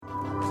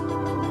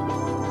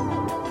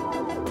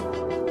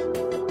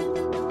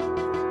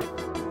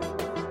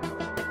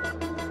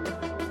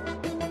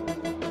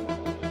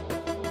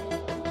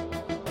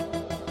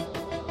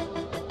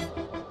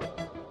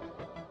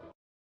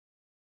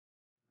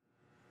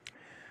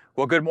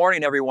Well, good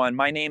morning, everyone.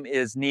 My name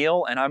is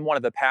Neil, and I'm one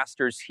of the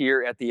pastors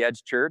here at the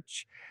Edge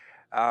Church.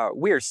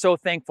 We are so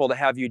thankful to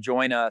have you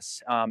join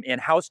us in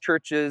house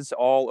churches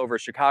all over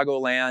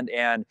Chicagoland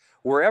and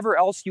wherever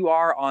else you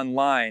are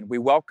online. We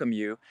welcome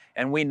you,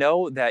 and we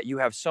know that you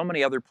have so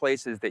many other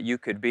places that you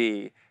could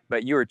be,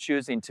 but you are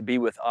choosing to be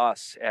with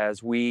us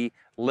as we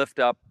lift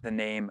up the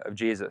name of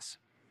Jesus.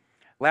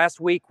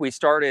 Last week, we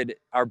started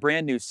our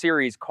brand new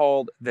series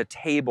called The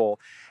Table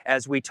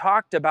as we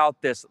talked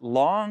about this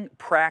long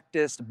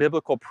practiced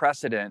biblical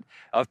precedent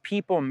of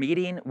people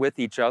meeting with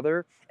each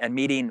other and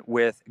meeting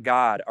with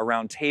God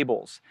around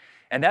tables.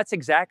 And that's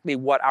exactly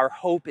what our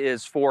hope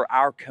is for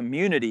our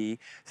community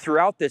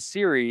throughout this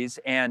series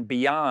and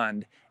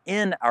beyond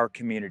in our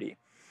community.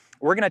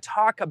 We're going to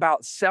talk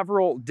about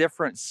several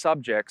different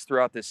subjects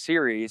throughout this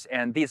series,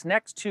 and these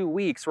next 2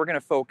 weeks, we're going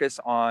to focus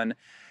on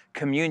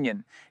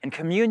communion. And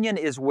communion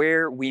is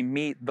where we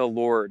meet the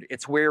Lord.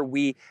 It's where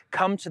we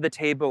come to the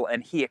table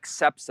and He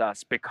accepts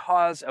us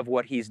because of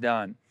what He's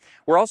done.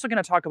 We're also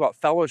going to talk about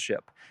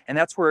fellowship, and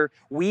that's where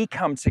we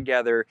come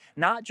together,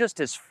 not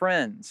just as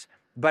friends,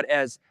 but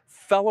as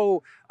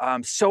fellow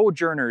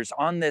sojourners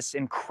on this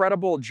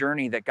incredible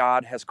journey that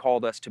God has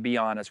called us to be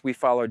on as we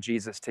follow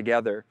Jesus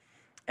together.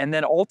 And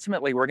then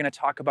ultimately, we're going to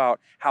talk about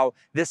how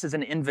this is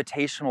an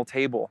invitational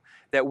table,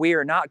 that we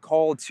are not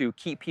called to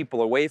keep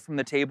people away from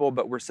the table,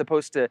 but we're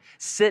supposed to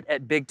sit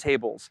at big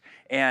tables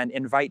and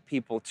invite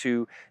people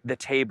to the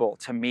table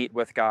to meet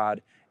with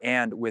God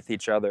and with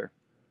each other.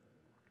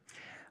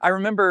 I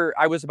remember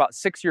I was about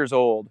 6 years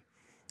old,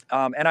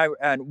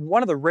 and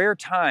one of the rare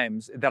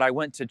times that I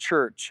went to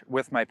church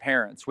with my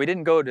parents. We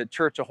didn't go to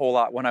church a whole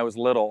lot when I was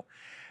little.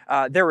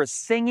 There was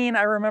singing,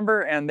 I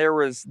remember, and there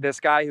was this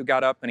guy who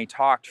got up and he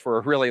talked for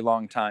a really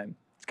long time.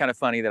 It's kind of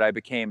funny that I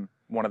became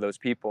one of those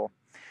people.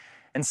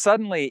 And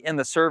suddenly in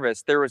the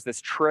service, there was this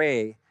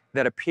tray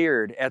that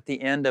appeared at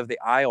the end of the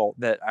aisle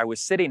that I was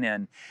sitting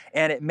in,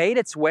 and it made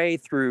its way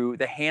through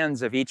the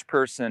hands of each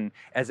person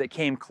as it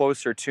came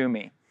closer to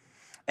me.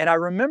 And I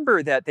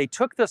remember that they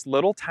took this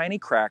little tiny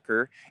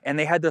cracker and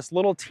they had this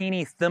little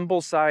teeny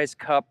thimble-sized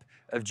cup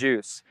of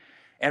juice.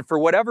 And for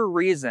whatever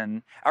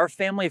reason, our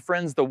family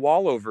friends, the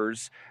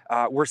Wallovers,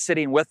 were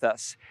sitting with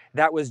us.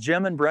 That was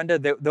Jim and Brenda.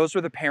 Those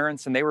were the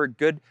parents, and they were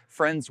good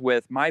friends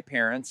with my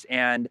parents.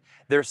 And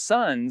their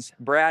sons,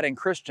 Brad and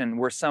Christian,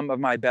 were some of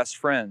my best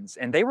friends.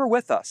 And they were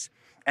with us.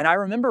 And I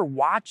remember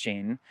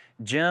watching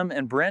Jim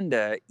and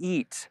Brenda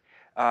eat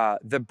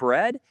the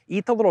bread,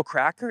 eat the little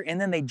cracker, and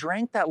then they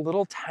drank that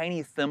little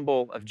tiny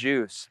thimble of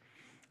juice.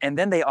 And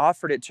then they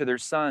offered it to their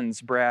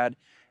sons, Brad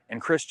and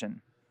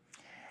Christian.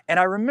 And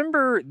I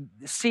remember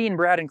seeing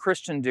Brad and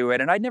Christian do it,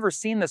 and I'd never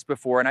seen this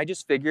before, and I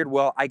just figured,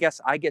 well, I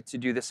guess I get to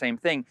do the same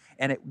thing.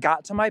 And it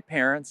got to my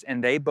parents,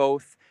 and they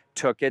both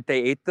took it.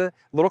 They ate the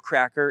little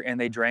cracker, and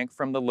they drank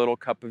from the little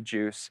cup of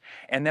juice.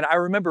 And then I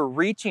remember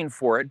reaching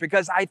for it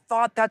because I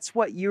thought that's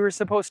what you were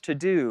supposed to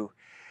do.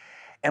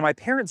 And my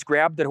parents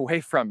grabbed it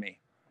away from me,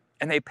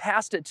 and they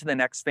passed it to the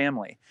next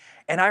family.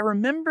 And I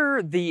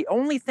remember the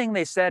only thing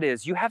they said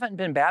is, you haven't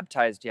been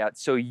baptized yet,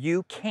 so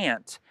you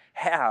can't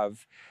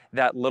have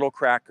that little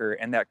cracker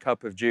and that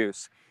cup of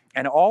juice.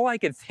 And all I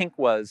could think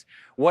was,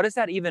 what does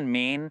that even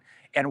mean?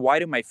 And why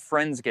do my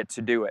friends get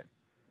to do it?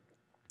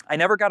 I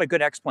never got a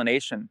good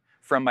explanation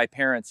from my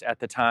parents at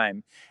the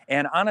time.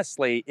 And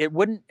honestly, it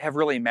wouldn't have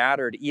really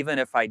mattered even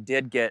if I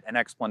did get an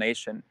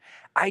explanation.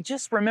 I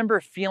just remember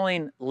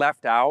feeling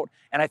left out,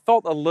 and I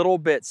felt a little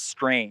bit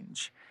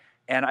strange.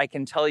 And I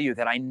can tell you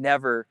that I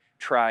never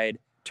tried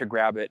to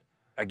grab it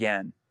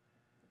again.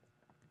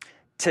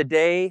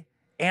 Today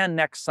and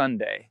next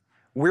Sunday,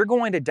 we're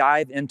going to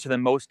dive into the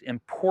most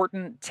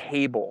important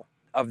table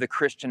of the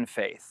Christian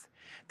faith,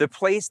 the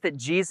place that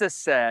Jesus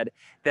said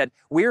that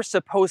we're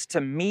supposed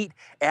to meet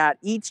at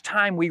each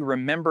time we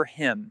remember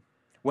Him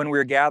when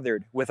we're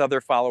gathered with other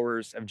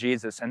followers of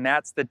Jesus, and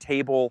that's the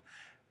table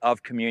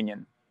of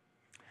communion.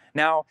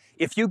 Now,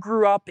 if you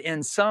grew up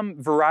in some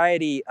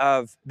variety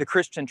of the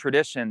Christian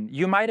tradition,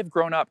 you might have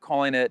grown up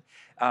calling it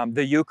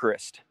the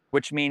Eucharist,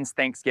 which means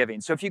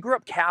Thanksgiving. So if you grew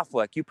up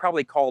Catholic, you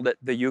probably called it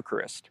the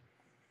Eucharist.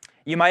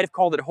 You might have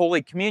called it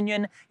Holy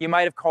Communion. You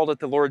might have called it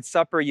the Lord's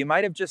Supper. You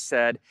might have just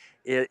said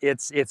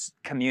it's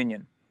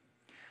communion.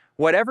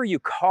 Whatever you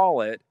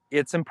call it,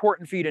 it's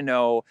important for you to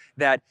know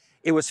that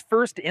it was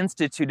first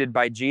instituted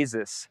by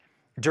Jesus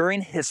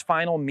during His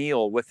final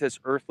meal with His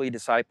earthly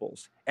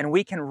disciples. And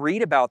we can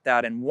read about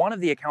that in one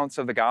of the accounts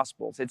of the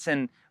Gospels. It's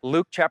in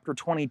Luke chapter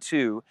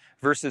 22,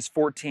 verses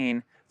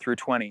 14 through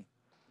 20.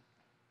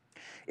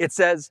 It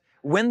says,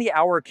 "When the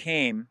hour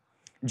came,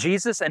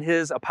 Jesus and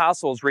His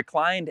apostles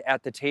reclined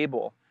at the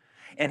table,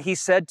 and He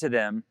said to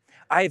them,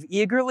 'I have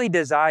eagerly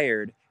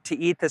desired to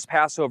eat this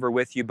Passover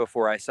with you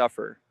before I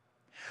suffer.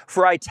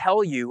 For I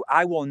tell you,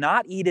 I will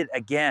not eat it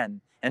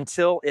again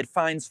until it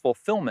finds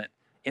fulfillment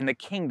in the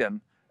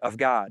kingdom of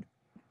God.'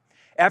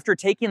 After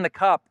taking the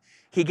cup,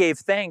 He gave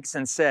thanks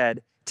and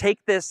said,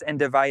 'Take this and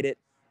divide it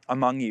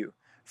among you.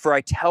 For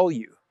I tell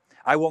you,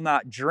 I will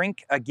not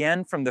drink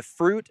again from the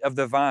fruit of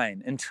the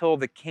vine until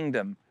the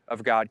kingdom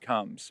of God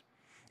comes.'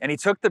 And he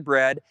took the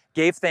bread,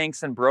 gave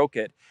thanks, and broke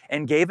it,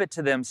 and gave it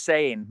to them,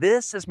 saying,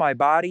 "This is my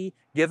body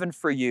given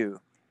for you.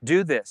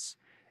 Do this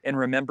in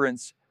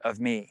remembrance of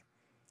me."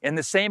 In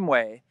the same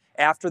way,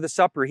 after the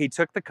supper, he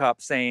took the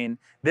cup, saying,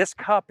 "This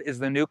cup is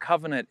the new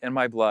covenant in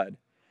my blood,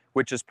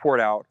 which is poured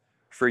out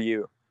for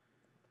you."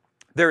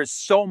 There is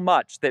so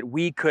much that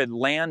we could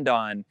land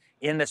on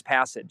in this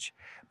passage,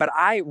 but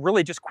I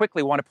really just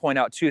quickly want to point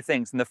out two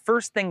things. And the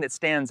first thing that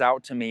stands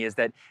out to me is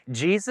that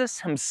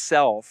Jesus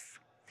himself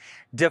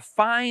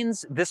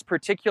defines this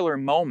particular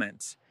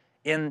moment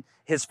in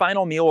his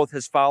final meal with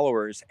his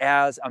followers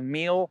as a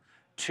meal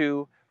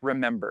to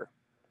remember.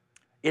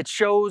 It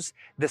shows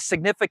the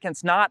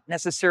significance not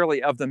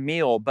necessarily of the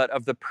meal, but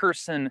of the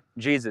person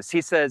Jesus. He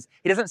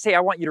doesn't say,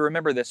 "I want you to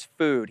remember this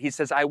food." He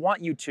says, "I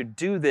want you to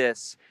do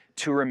this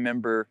to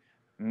remember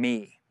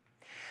me."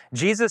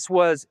 Jesus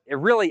was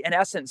really, in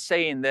essence,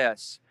 saying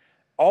this: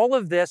 all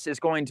of this is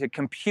going to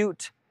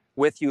compute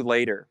with you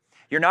later.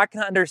 You're not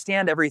going to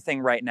understand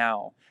everything right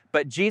now,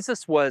 but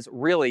Jesus was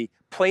really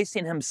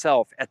placing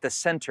himself at the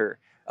center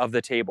of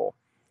the table,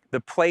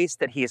 the place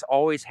that he has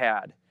always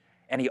had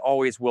and he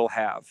always will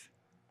have.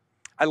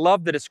 I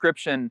love the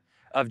description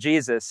of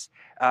Jesus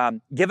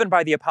given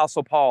by the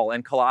Apostle Paul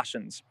in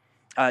Colossians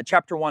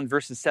chapter 1,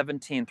 verses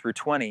 17 through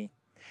 20.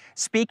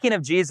 Speaking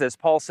of Jesus,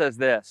 Paul says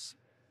this: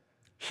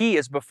 "He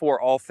is before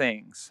all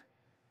things,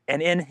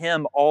 and in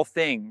him all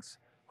things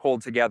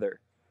hold together.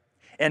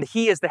 And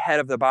he is the head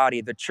of the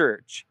body, the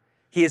church.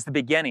 He is the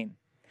beginning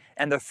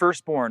and the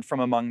firstborn from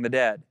among the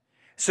dead,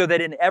 so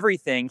that in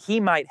everything he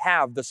might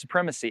have the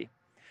supremacy.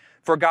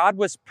 For God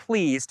was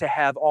pleased to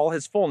have all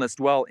his fullness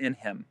dwell in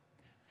him,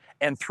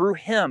 and through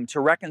him to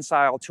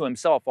reconcile to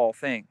himself all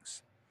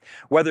things,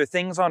 whether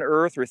things on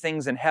earth or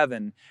things in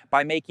heaven,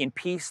 by making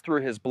peace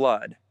through his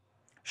blood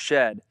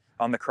shed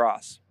on the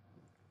cross."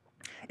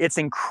 It's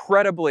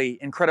incredibly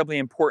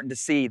important to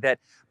see that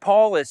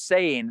Paul is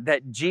saying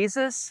that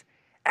Jesus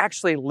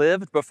actually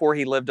lived before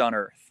he lived on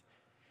earth.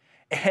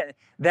 And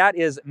that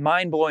is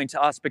mind-blowing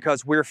to us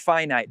because we're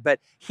finite, but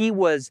he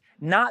was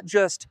not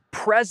just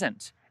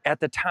present at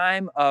the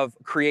time of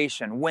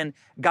creation when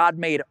God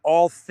made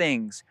all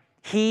things.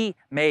 He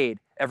made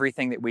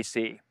everything that we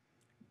see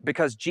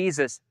because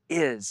Jesus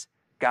is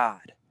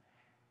God.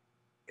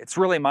 It's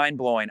really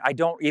mind-blowing. I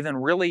don't even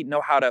really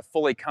know how to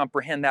fully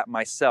comprehend that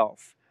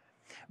myself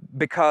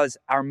because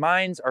our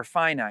minds are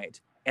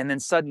finite, and then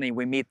suddenly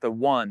we meet the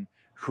one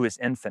who is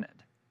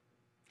infinite.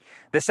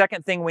 The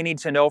second thing we need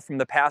to know from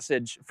the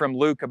passage from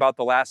Luke about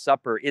the Last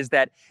Supper is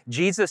that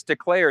Jesus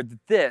declared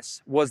that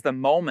this was the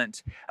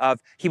moment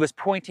he was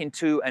pointing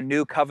to a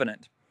new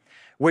covenant,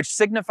 which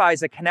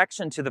signifies a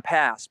connection to the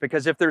past,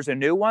 because if there's a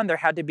new one, there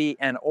had to be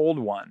an old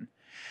one.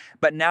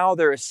 But now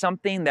there is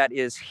something that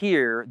is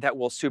here that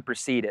will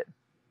supersede it.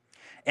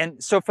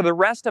 And so for the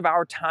rest of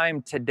our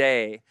time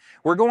today,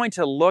 we're going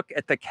to look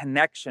at the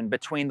connection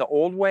between the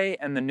old way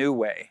and the new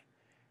way,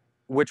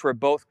 which were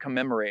both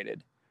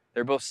commemorated.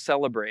 They're both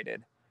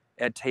celebrated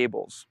at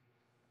tables.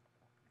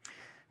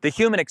 The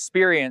human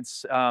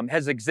experience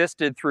has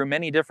existed through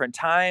many different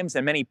times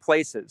and many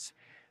places,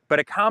 but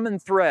a common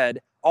thread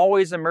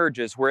always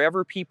emerges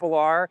wherever people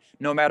are,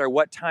 no matter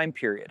what time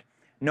period,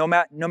 no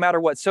matter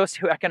what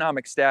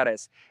socioeconomic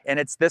status, and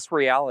it's this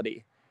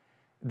reality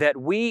that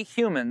we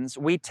humans,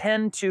 we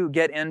tend to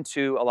get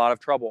into a lot of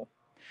trouble.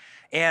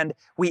 And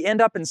we end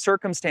up in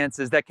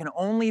circumstances that can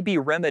only be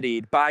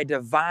remedied by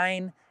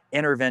divine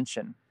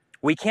intervention.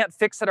 We can't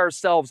fix it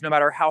ourselves no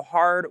matter how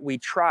hard we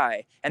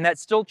try. And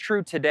that's still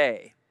true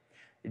today,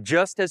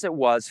 just as it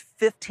was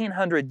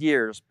 1,500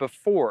 years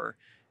before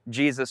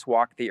Jesus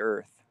walked the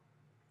earth.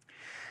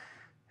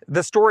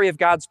 The story of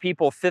God's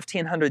people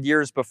 1,500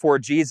 years before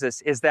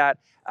Jesus is that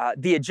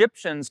the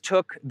Egyptians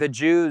took the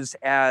Jews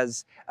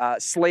as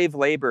slave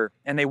labor,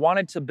 and they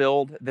wanted to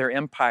build their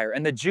empire.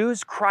 And the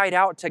Jews cried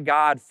out to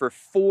God for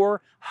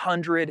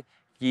 400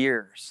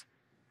 years.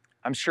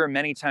 I'm sure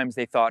many times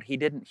they thought he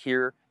didn't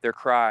hear their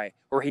cry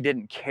or he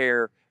didn't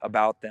care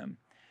about them.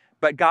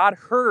 But God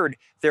heard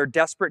their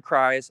desperate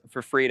cries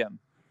for freedom,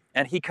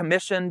 and he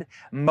commissioned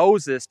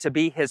Moses to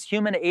be his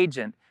human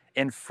agent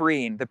in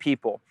freeing the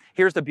people.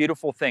 Here's the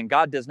beautiful thing.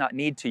 God does not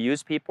need to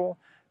use people,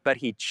 but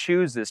he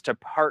chooses to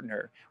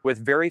partner with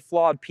very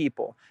flawed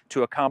people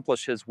to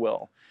accomplish his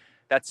will.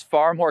 That's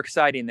far more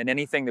exciting than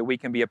anything that we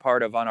can be a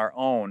part of on our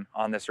own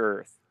on this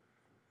earth.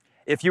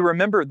 If you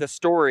remember the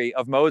story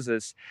of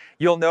Moses,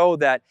 you'll know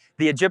that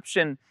the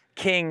Egyptian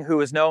king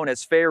who is known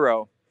as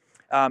Pharaoh,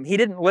 he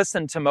didn't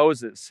listen to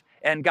Moses.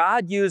 And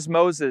God used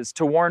Moses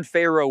to warn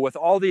Pharaoh with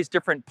all these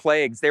different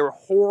plagues. They were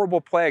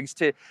horrible plagues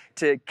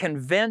to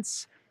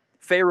convince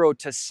Pharaoh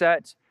to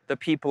set the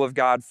people of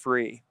God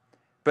free,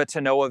 but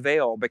to no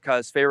avail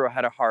because Pharaoh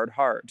had a hard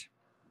heart.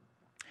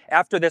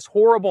 After this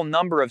horrible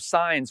number of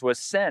signs was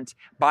sent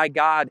by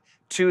God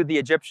to the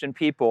Egyptian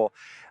people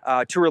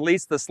to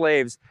release the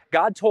slaves,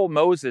 God told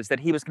Moses that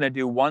he was going to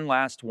do one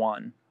last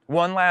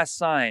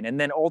sign, and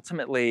then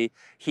ultimately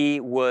he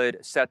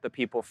would set the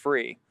people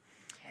free.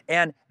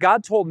 And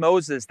God told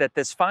Moses that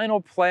this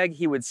final plague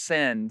he would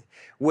send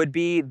would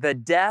be the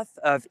death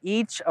of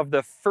each of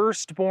the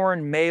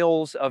firstborn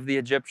males of the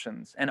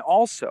Egyptians, and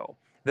also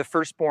the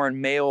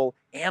firstborn male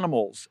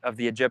animals of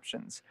the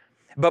Egyptians.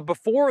 But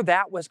before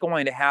that was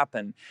going to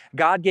happen,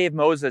 God gave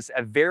Moses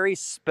a very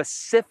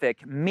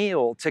specific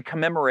meal to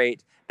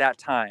commemorate that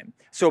time.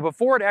 So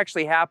before it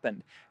actually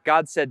happened,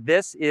 God said,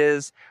 this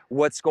is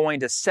what's going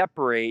to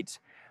separate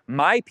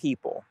my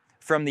people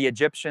from the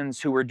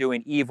Egyptians who were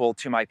doing evil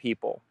to my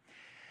people.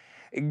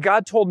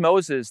 God told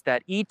Moses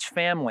that each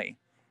family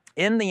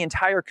in the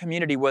entire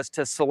community was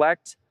to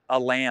select a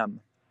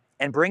lamb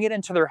and bring it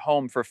into their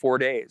home for 4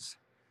 days.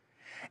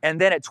 And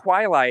then at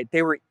twilight,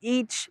 they were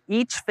each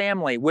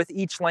family with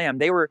each lamb,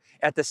 they were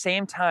at the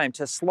same time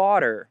to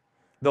slaughter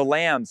the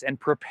lambs and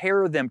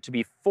prepare them to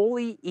be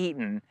fully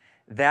eaten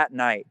that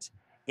night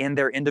in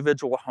their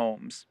individual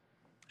homes.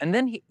 And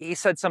then he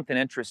said something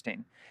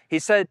interesting. He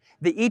said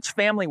that each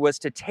family was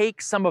to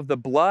take some of the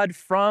blood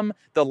from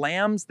the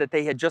lambs that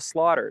they had just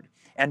slaughtered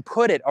and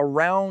put it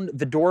around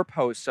the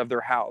doorposts of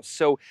their house.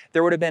 So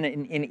there would have been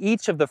in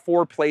each of the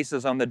 4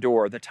 places on the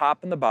door, the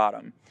top and the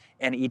bottom,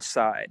 and each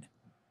side.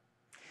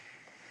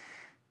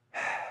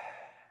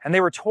 And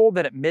they were told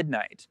that at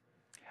midnight,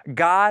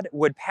 God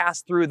would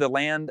pass through the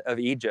land of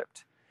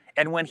Egypt.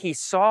 And when he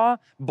saw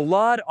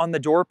blood on the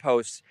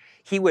doorposts,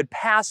 he would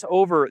pass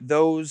over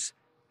those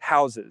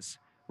houses,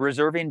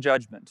 reserving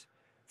judgment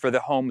for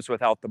the homes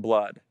without the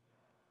blood.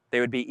 They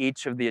would be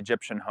each of the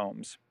Egyptian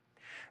homes.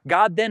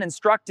 God then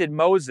instructed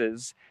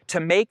Moses to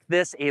make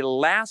this a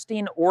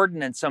lasting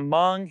ordinance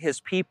among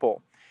his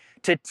people,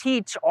 to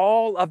teach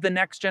all of the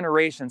next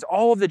generations,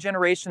 all of the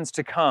generations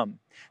to come,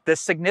 the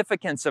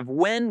significance of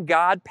when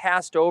God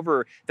passed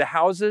over the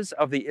houses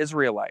of the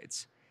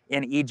Israelites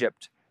in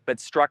Egypt, but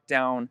struck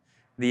down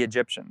the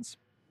Egyptians.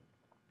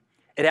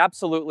 It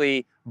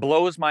absolutely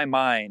blows my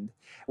mind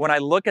when I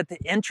look at the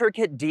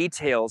intricate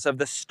details of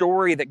the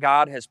story that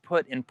God has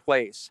put in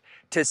place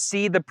to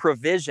see the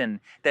provision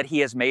that he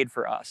has made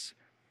for us.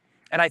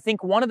 And I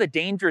think one of the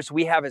dangers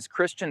we have as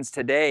Christians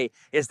today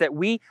is that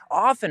we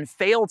often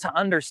fail to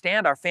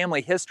understand our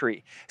family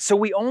history. So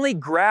we only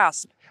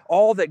grasp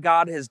all that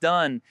God has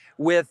done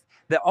with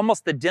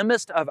almost the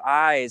dimmest of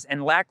eyes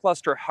and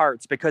lackluster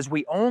hearts, because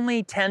we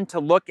only tend to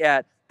look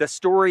at the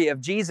story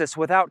of Jesus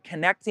without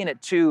connecting it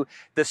to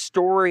the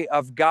story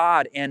of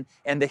God and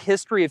the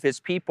history of his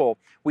people.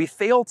 We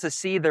fail to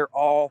see they're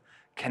all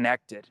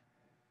connected.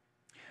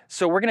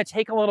 So we're going to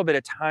take a little bit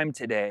of time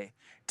today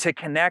to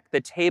connect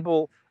the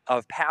table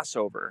of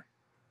Passover,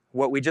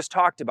 what we just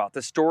talked about,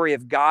 the story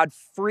of God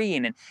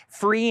freeing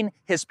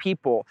his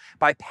people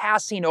by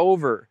passing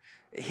over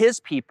his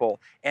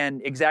people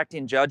and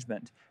exacting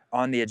judgment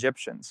on the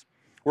Egyptians.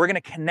 We're going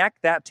to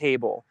connect that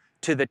table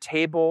to the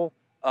table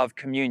of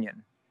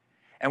communion.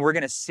 And we're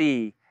going to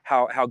see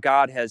how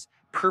God has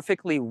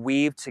perfectly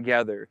weaved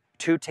together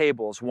 2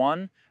 tables,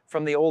 one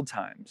from the old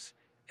times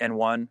and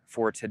one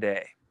for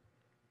today.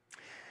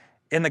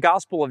 In the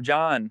Gospel of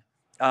John,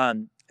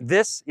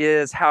 this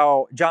is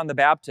how John the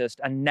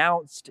Baptist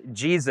announced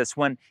Jesus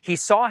when he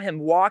saw him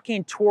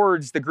walking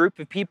towards the group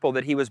of people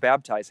that he was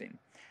baptizing.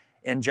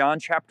 In John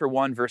chapter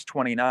 1, verse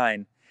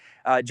 29,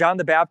 John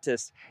the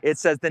Baptist, it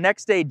says, the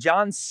next day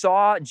John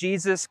saw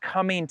Jesus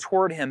coming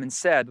toward him and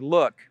said,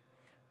 "Look,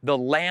 the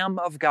Lamb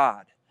of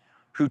God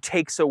who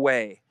takes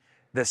away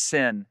the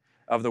sin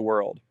of the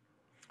world."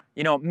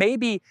 You know,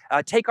 maybe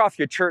take off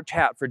your church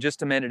hat for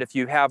just a minute if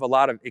you have a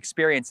lot of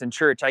experience in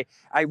church.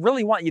 I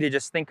really want you to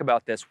just think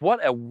about this.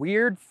 What a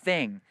weird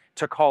thing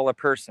to call a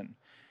person.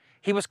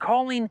 He was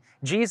calling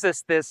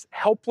Jesus this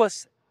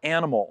helpless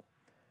animal,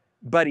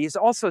 but he's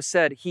also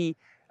said he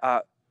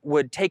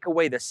would take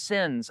away the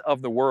sins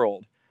of the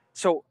world.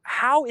 So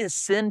how is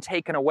sin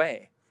taken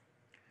away?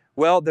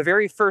 Well, the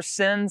very first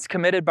sins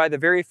committed by the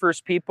very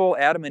first people,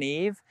 Adam and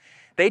Eve,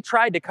 they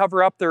tried to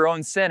cover up their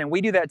own sin, and we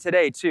do that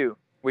today too.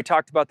 We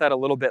talked about that a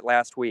little bit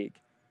last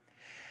week.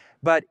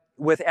 But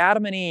with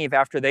Adam and Eve,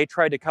 after they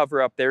tried to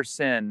cover up their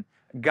sin,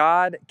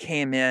 God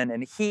came in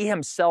and he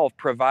himself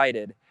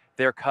provided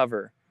their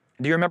cover.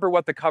 Do you remember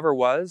what the cover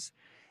was?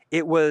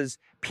 It was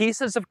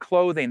pieces of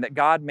clothing that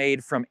God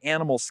made from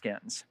animal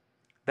skins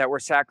that were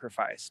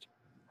sacrificed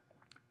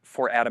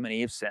for Adam and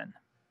Eve's sin.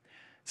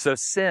 So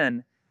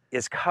sin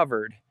is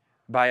covered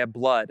by a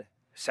blood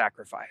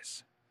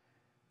sacrifice.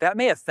 That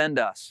may offend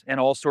us in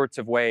all sorts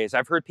of ways.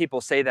 I've heard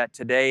people say that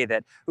today,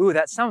 that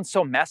sounds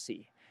so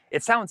messy.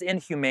 It sounds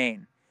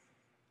inhumane.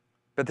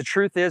 But the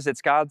truth is,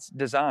 it's God's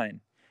design.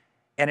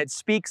 And it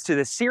speaks to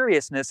the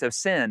seriousness of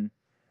sin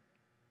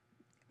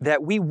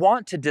that we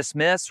want to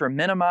dismiss or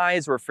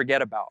minimize or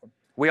forget about.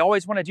 We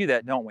always want to do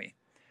that, don't we?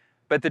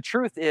 But the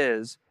truth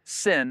is,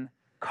 sin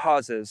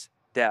causes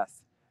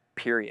death,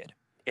 period.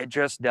 It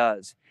just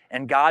does.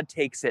 And God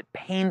takes it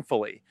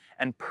painfully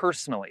and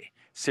personally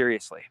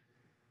seriously.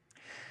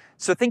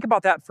 So think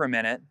about that for a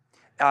minute,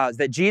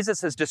 that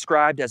Jesus is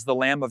described as the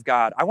Lamb of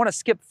God. I want to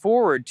skip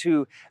forward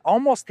to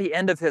almost the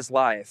end of his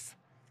life,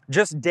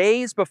 just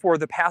days before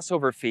the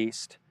Passover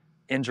feast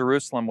in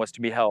Jerusalem was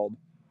to be held.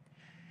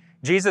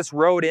 Jesus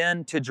rode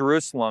into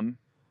Jerusalem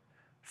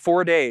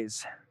 4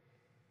 days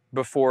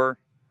before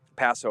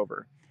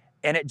Passover.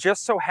 And it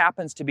just so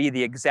happens to be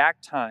the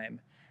exact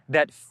time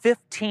that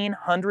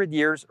 1,500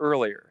 years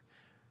earlier,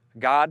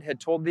 God had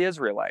told the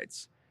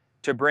Israelites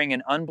to bring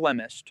an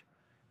unblemished,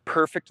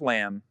 perfect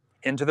lamb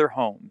into their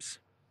homes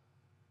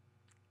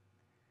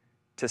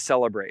to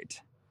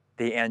celebrate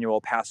the annual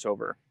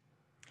Passover.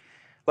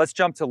 Let's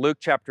jump to Luke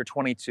chapter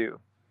 22,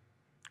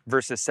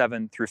 verses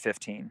 7 through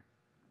 15.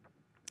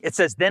 It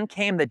says, "Then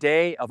came the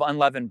day of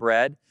unleavened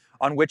bread,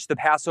 on which the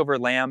Passover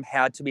lamb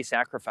had to be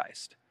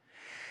sacrificed.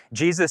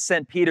 Jesus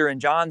sent Peter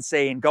and John,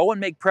 saying, 'Go and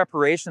make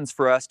preparations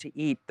for us to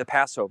eat the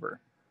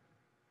Passover.'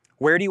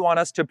 'Where do you want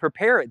us to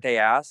prepare it?' they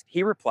asked.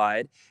 He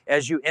replied,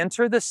 'As you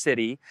enter the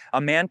city, a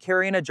man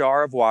carrying a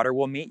jar of water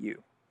will meet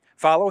you.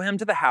 Follow him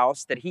to the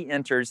house that he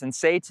enters and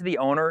say to the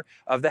owner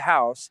of the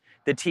house,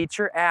 the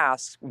teacher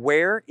asks,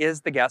 where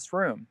is the guest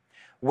room?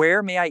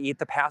 Where may I eat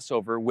the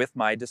Passover with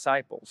my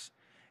disciples?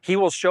 He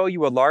will show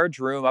you a large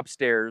room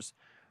upstairs,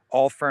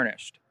 all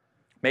furnished.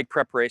 Make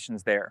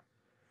preparations there.'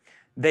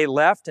 They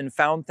left and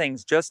found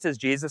things just as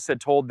Jesus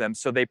had told them,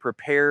 so they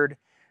prepared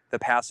the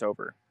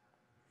Passover.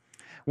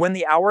 When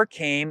the hour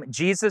came,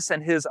 Jesus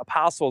and his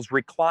apostles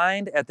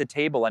reclined at the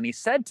table, and he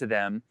said to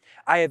them,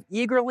 'I have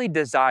eagerly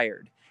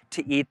desired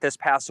to eat this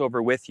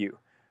Passover with you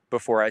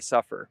before I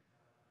suffer.'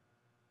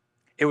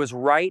 It was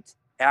right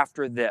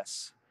after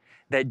this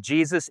that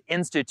Jesus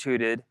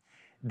instituted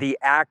the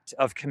act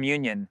of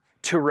communion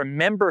to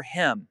remember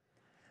him,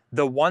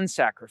 the one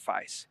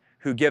sacrifice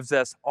who gives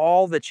us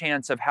all the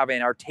chance of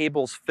having our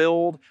tables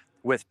filled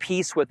with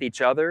peace with each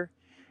other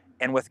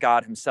and with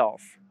God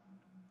himself.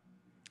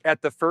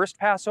 At the first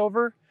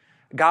Passover,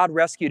 God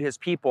rescued his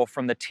people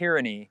from the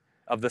tyranny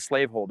of the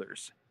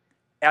slaveholders.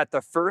 At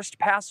the first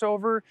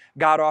Passover,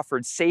 God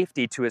offered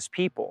safety to his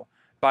people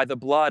by the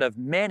blood of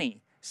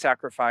many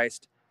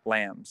sacrificed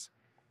lambs.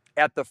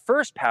 At the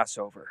first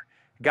Passover,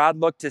 God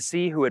looked to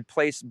see who had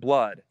placed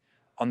blood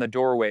on the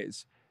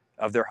doorways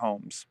of their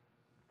homes.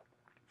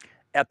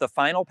 At the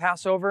final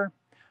Passover,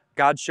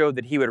 God showed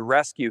that he would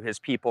rescue his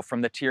people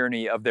from the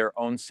tyranny of their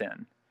own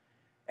sin.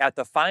 At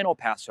the final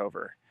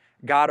Passover,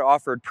 God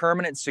offered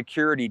permanent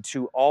security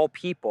to all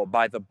people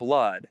by the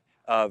blood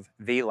of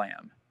the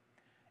Lamb.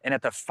 And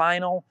at the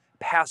final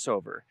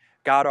Passover,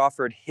 God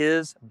offered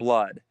his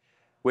blood,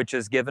 which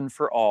is given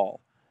for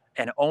all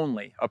and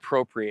only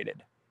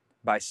appropriated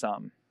by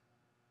some.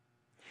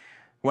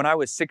 When I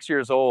was 6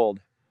 years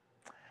old,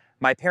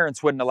 my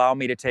parents wouldn't allow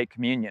me to take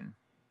communion.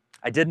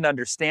 I didn't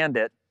understand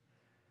it,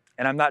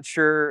 and I'm not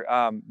sure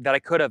that I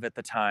could have at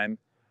the time,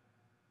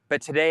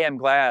 but today I'm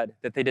glad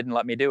that they didn't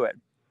let me do it.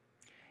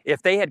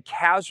 If they had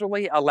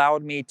casually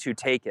allowed me to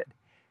take it,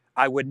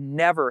 I would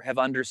never have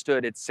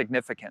understood its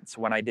significance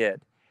when I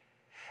did.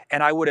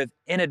 And I would have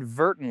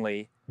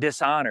inadvertently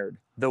dishonored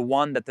the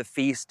one that the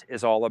feast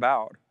is all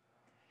about.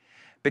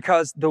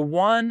 Because the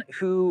one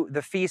who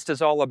the feast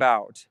is all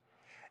about,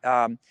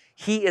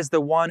 he is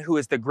the one who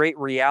is the great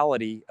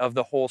reality of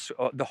the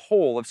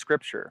whole of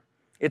Scripture.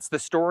 It's the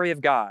story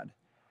of God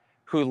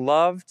who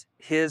loved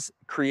his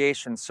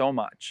creation so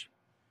much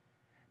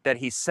that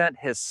he sent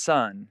his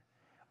son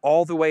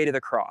all the way to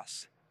the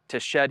cross to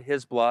shed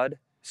his blood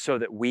so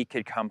that we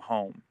could come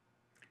home.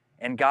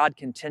 And God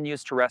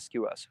continues to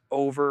rescue us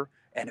over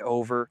and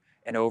over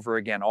and over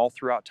again, all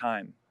throughout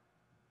time.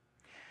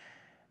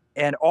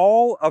 And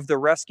all of the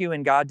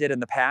rescuing God did in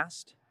the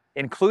past,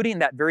 including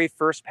that very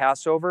first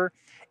Passover,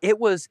 it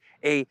was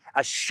a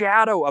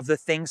shadow of the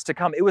things to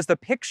come. It was the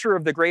picture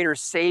of the greater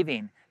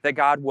saving that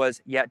God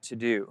was yet to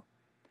do.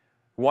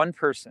 One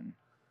person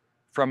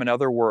from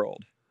another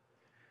world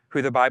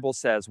who the Bible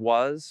says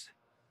was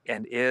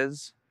and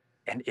is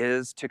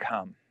to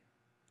come.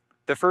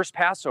 The first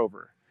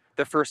Passover,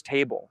 the first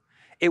table,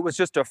 it was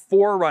just a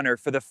forerunner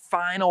for the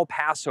final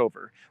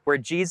Passover where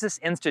Jesus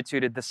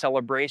instituted the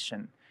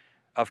celebration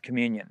of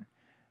communion,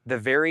 the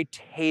very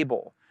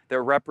table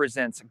that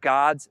represents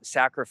God's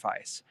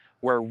sacrifice,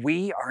 where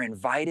we are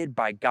invited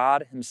by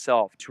God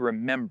himself to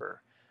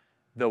remember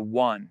the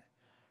one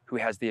who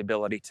has the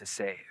ability to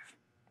save.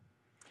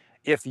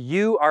 If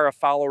you are a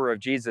follower of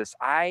Jesus,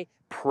 I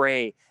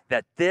pray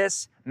that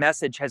this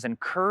message has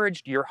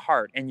encouraged your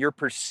heart in your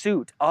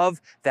pursuit of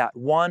that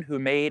one who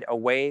made a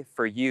way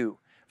for you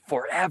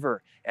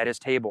forever at his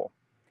table.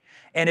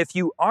 And if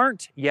you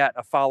aren't yet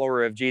a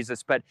follower of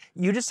Jesus, but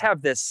you just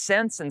have this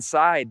sense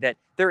inside that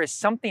there is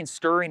something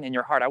stirring in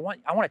your heart, I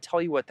want to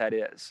tell you what that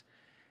is.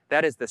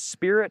 That is the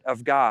Spirit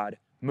of God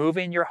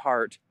moving your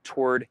heart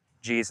toward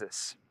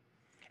Jesus.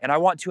 And I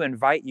want to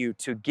invite you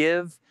to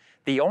give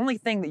the only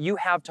thing that you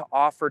have to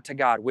offer to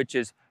God, which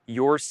is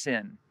your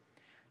sin,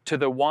 to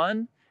the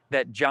one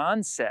that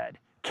John said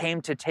came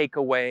to take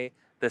away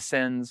the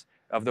sins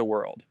of the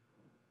world.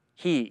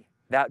 He,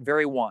 that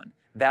very one,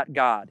 that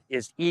God,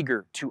 is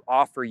eager to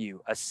offer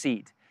you a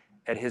seat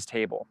at his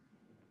table.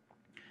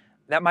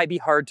 That might be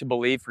hard to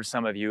believe for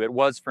some of you. It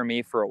was for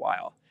me for a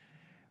while.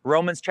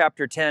 Romans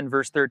chapter 10,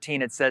 verse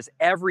 13, it says,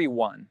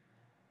 everyone,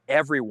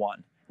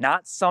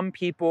 Not some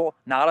people,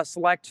 not a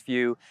select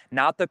few,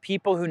 not the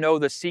people who know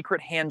the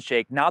secret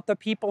handshake, not the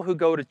people who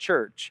go to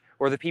church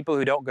or the people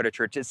who don't go to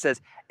church. It says,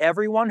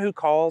 everyone who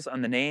calls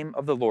on the name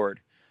of the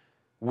Lord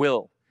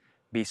will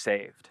be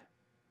saved.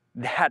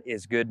 That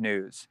is good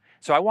news.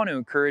 So I want to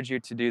encourage you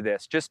to do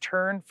this. Just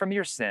turn from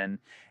your sin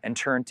and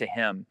turn to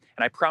Him.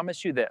 And I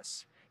promise you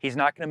this, He's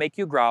not going to make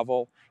you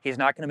grovel. He's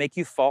not going to make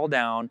you fall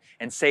down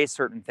and say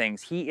certain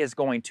things. He is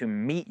going to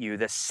meet you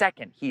the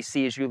second He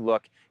sees you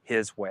look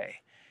His way.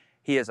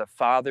 He is a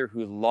Father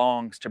who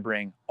longs to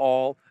bring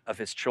all of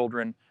His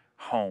children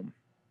home.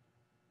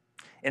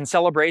 In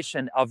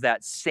celebration of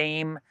that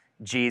same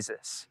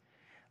Jesus,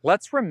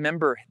 let's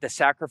remember the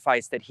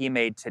sacrifice that He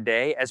made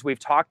today. As we've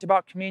talked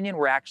about communion,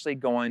 we're actually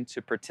going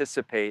to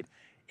participate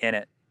in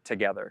it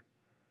together.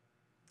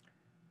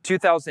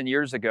 2,000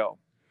 years ago,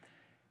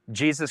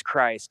 Jesus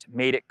Christ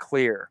made it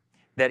clear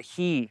that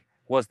He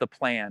was the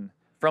plan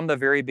from the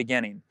very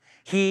beginning.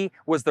 He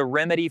was the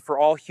remedy for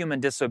all human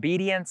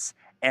disobedience,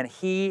 and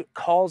He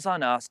calls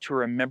on us to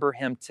remember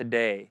Him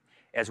today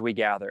as we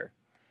gather.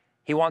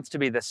 He wants to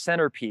be the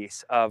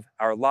centerpiece of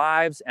our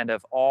lives and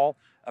of all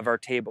of our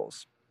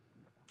tables.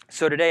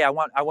 So today I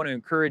want to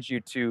encourage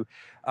you to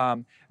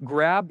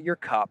grab your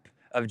cup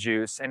of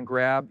juice and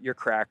grab your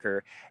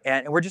cracker,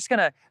 and we're just going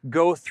to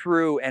go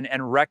through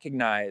and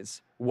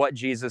recognize what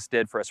Jesus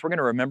did for us. We're going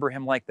to remember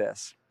Him like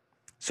this.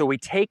 So we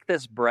take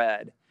this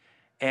bread,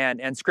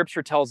 and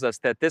Scripture tells us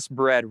that this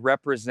bread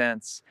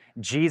represents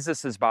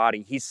Jesus'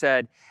 body. He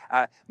said,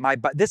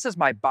 this is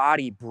my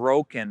body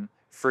broken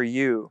for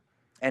you.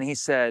 And He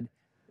said,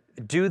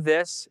 do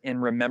this in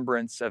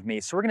remembrance of me.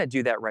 So we're going to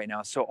do that right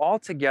now. So all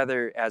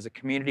together as a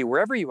community,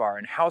 wherever you are,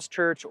 in house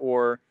church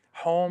or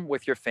home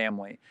with your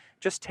family,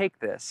 just take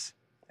this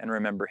and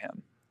remember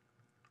Him.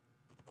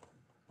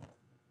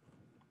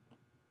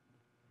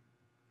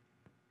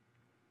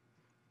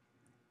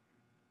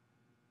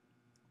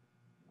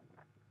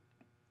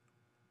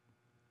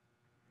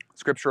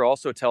 Scripture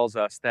also tells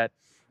us that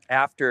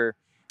after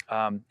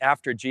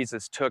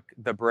Jesus took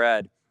the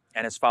bread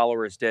and His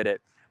followers did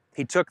it,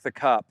 He took the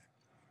cup.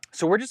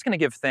 So we're just going to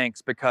give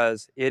thanks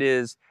because it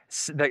is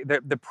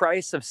the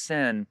price of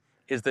sin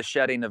is the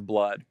shedding of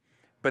blood.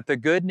 But the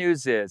good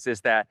news is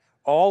that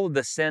all of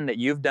the sin that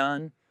you've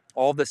done,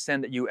 all the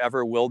sin that you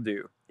ever will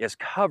do, is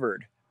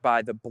covered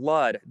by the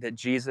blood that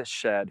Jesus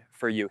shed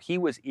for you. He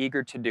was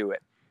eager to do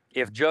it.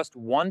 If just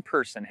one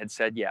person had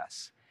said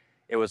yes,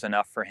 it was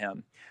enough for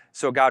Him.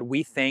 So God,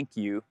 we thank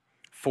You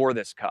for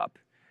this cup.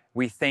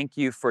 We thank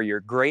You for Your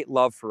great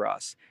love for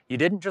us. You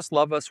didn't just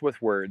love us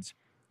with words.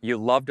 You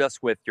loved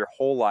us with Your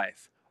whole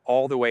life,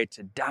 all the way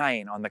to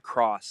dying on the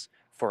cross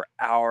for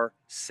our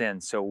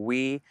sins. So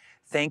we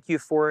thank You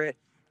for it,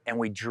 and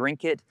we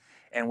drink it,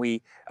 and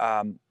we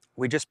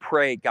just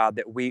pray, God,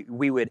 that we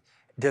would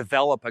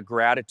develop a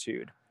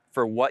gratitude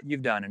for what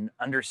You've done and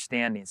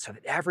understanding, so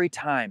that every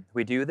time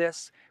we do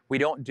this, we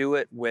don't do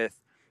it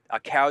with a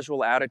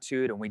casual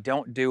attitude, and we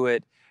don't do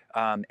it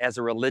as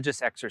a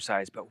religious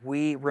exercise, but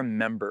we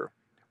remember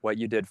what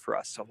You did for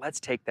us. So let's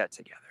take that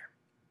together.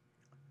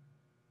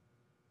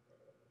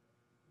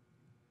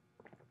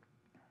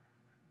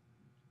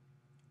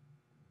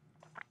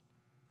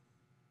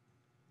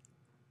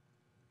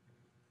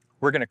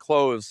 We're going to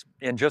close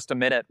in just a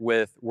minute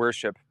with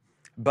worship.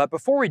 But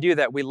before we do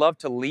that, we love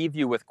to leave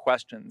you with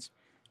questions,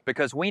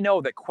 because we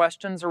know that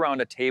questions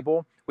around a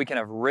table, we can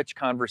have rich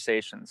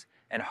conversations,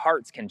 and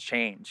hearts can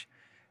change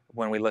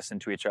when we listen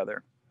to each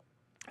other.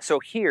 So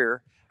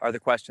here are the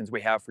questions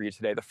we have for you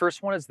today. The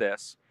first one is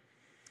this: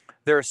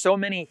 there are so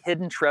many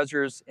hidden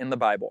treasures in the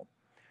Bible.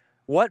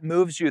 What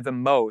moves you the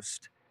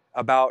most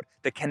about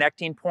the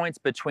connecting points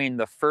between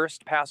the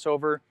first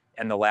Passover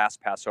and the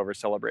last Passover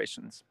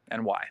celebrations,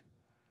 and why?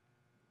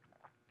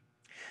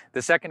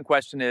 The second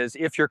question is,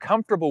 if you're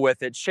comfortable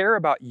with it, share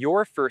about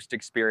your first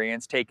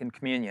experience taking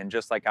communion,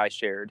 just like I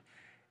shared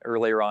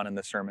earlier on in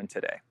the sermon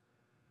today.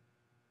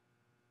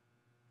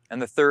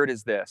 And the third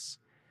is this: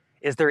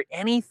 is there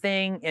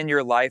anything in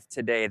your life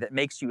today that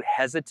makes you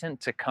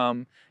hesitant to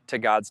come to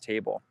God's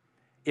table?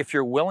 If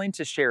you're willing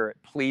to share it,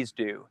 please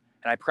do.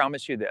 And I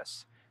promise you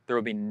this: there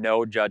will be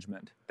no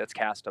judgment that's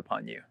cast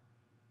upon you.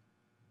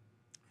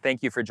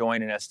 Thank you for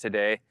joining us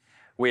today.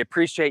 We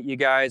appreciate you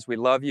guys, we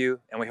love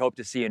you, and we hope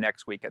to see you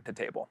next week at the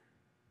table.